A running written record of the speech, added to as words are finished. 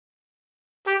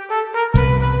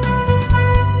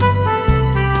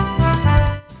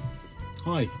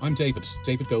Hi, I'm David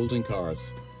Golding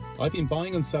Cars. I've been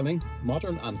buying and selling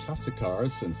modern and classic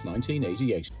cars since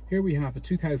 1988. Here we have a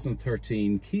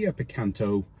 2013 Kia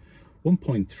Picanto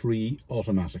 1.3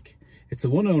 automatic. It's a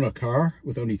one-owner car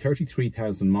with only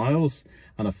 33,000 miles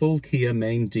and a full Kia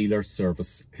main dealer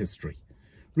service history.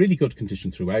 Really good condition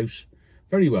throughout,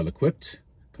 very well equipped.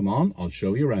 Come on, I'll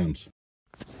show you around.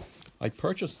 I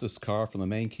purchased this car from the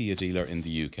main Kia dealer in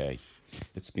the UK.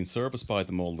 It's been serviced by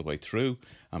them all the way through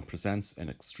and presents in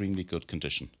extremely good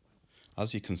condition.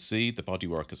 As you can see, the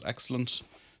bodywork is excellent.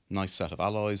 Nice set of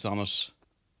alloys on it.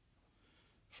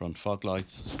 Front fog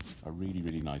lights. A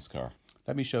really nice car.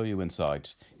 Let me show you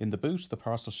inside. In the boot, the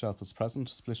parcel shelf is present.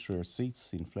 Split rear seats.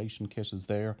 The inflation kit is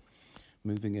there.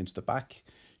 Moving into the back,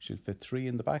 should fit 3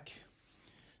 in the back.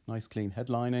 Nice clean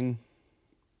headlining.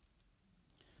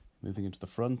 Moving into the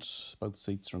front, both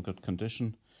seats are in good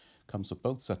condition. Comes with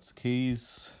both sets of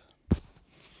keys.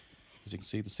 As you can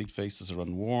see, the seat faces are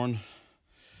unworn.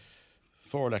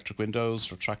 4 electric windows,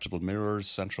 retractable mirrors,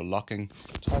 central locking,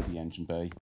 tidy engine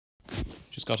bay.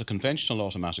 She's got a conventional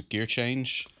automatic gear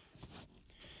change.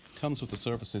 Comes with the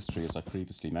service history as I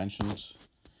previously mentioned.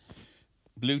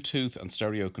 Bluetooth and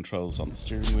stereo controls on the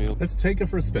steering wheel. Let's take it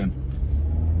for a spin.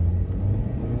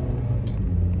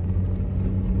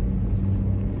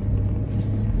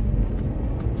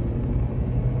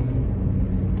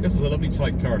 This is a lovely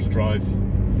tight car to drive.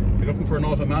 If you're looking for an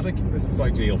automatic, this is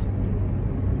ideal.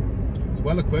 It's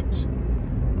well equipped,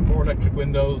 4 electric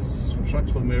windows,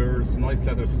 retractable mirrors, nice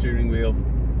leather steering wheel.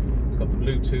 It's got the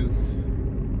Bluetooth,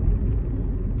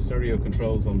 stereo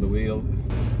controls on the wheel.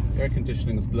 Air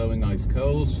conditioning is blowing ice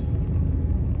cold.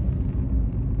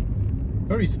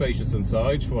 Very spacious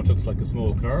inside for what looks like a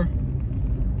small car.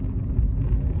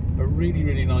 A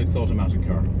really nice automatic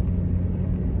car.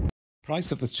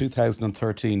 Price of this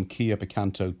 2013 Kia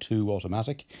Picanto 2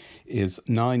 automatic is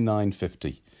 $9,950.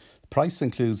 The price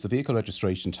includes the vehicle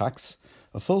registration tax,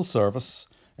 a full service,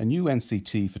 a new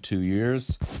NCT for 2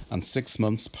 years and 6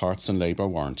 months parts and labour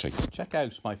warranty. Check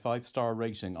out my 5-star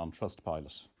rating on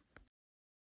Trustpilot.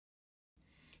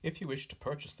 If you wish to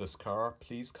purchase this car,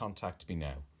 please contact me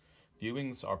now.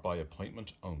 Viewings are by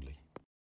appointment only.